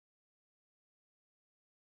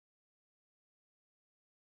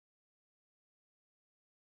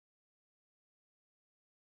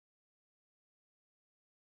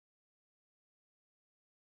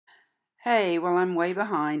Hey, well, I'm way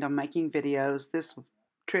behind on making videos. This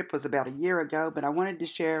trip was about a year ago, but I wanted to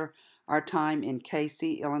share our time in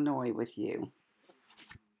Casey, Illinois with you.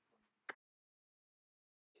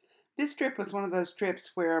 This trip was one of those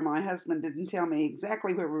trips where my husband didn't tell me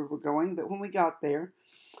exactly where we were going, but when we got there,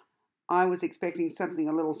 I was expecting something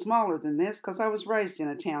a little smaller than this because I was raised in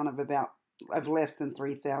a town of less than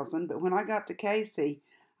 3,000. But when I got to Casey,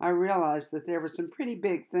 I realized that there were some pretty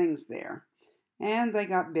big things there. And they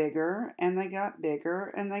got bigger, and they got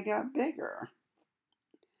bigger, and they got bigger,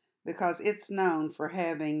 because it's known for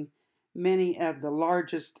having many of the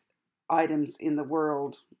largest items in the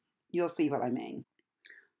world. You'll see what I mean.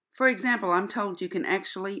 For example, I'm told you can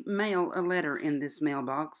actually mail a letter in this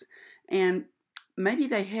mailbox, and maybe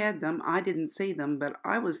they had them. I didn't see them, but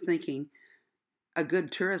I was thinking a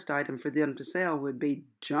good tourist item for them to sell would be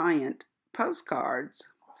giant postcards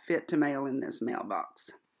fit to mail in this mailbox.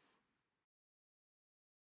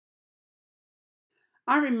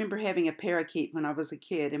 I remember having a parakeet when I was a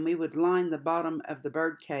kid, and we would line the bottom of the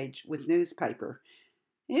bird cage with newspaper.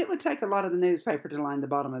 It would take a lot of the newspaper to line the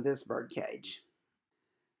bottom of this bird cage.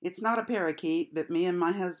 It's not a parakeet, but me and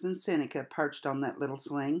my husband Seneca perched on that little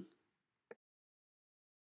swing.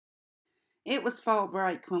 It was fall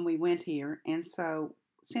break when we went here, and so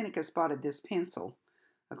Seneca spotted this pencil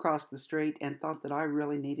across the street and thought that I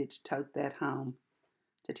really needed to tote that home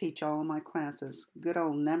to teach all of my classes. Good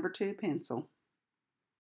old number 2 pencil.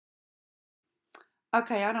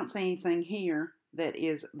 Okay, I don't see anything here that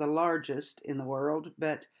is the largest in the world,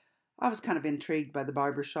 but I was kind of intrigued by the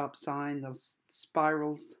barbershop sign, those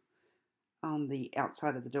spirals on the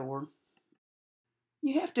outside of the door.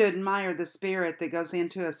 You have to admire the spirit that goes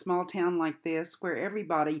into a small town like this, where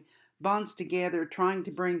everybody bonds together trying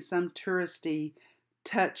to bring some touristy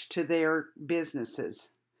touch to their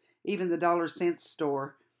businesses. Even the dollar cent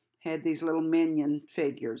store had these little minion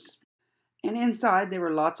figures. And inside there were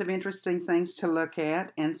lots of interesting things to look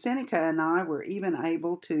at, and Seneca and I were even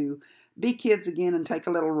able to be kids again and take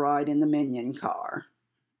a little ride in the minion car.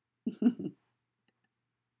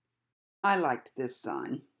 I liked this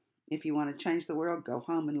sign. If you want to change the world, go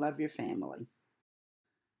home and love your family.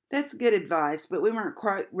 That's good advice, but we weren't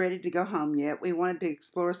quite ready to go home yet. We wanted to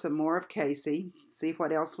explore some more of Casey, see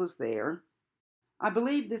what else was there. I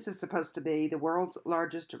believe this is supposed to be the world's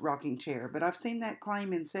largest rocking chair, but I've seen that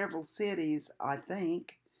claim in several cities, I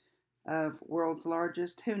think, of world's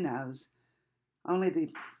largest. Who knows? Only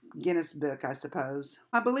the Guinness Book, I suppose.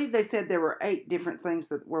 I believe they said there were 8 different things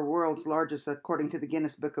that were world's largest according to the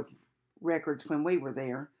Guinness Book of Records when we were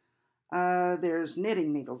there. There's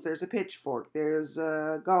knitting needles, there's a pitchfork, there's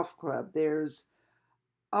a golf club, there's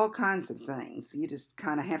all kinds of things. You just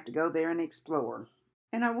kind of have to go there and explore.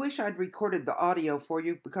 And I wish I'd recorded the audio for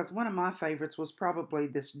you, because one of my favorites was probably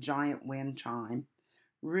this giant wind chime.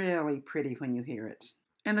 Really pretty when you hear it.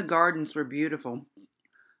 And the gardens were beautiful.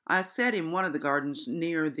 I sat in one of the gardens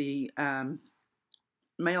near the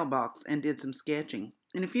mailbox and did some sketching.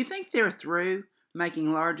 And if you think they're through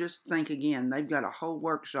making largest, think again. They've got a whole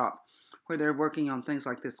workshop where they're working on things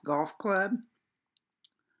like this golf club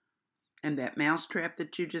and that mousetrap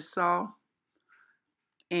that you just saw.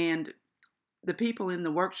 And the people in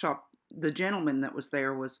the workshop, the gentleman that was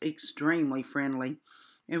there was extremely friendly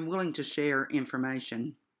and willing to share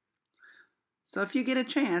information. So if you get a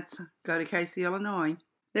chance, go to Casey, Illinois.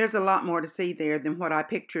 There's a lot more to see there than what I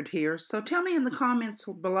pictured here, so tell me in the comments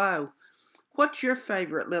below, what's your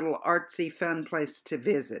favorite little artsy fun place to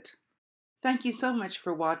visit? Thank you so much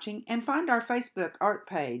for watching, and find our Facebook art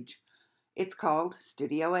page. It's called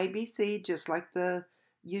Studio ABC, just like the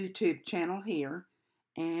YouTube channel here.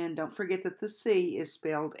 And don't forget that the C is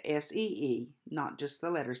spelled S-E-E, not just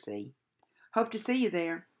the letter C. Hope to see you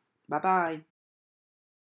there. Bye-bye.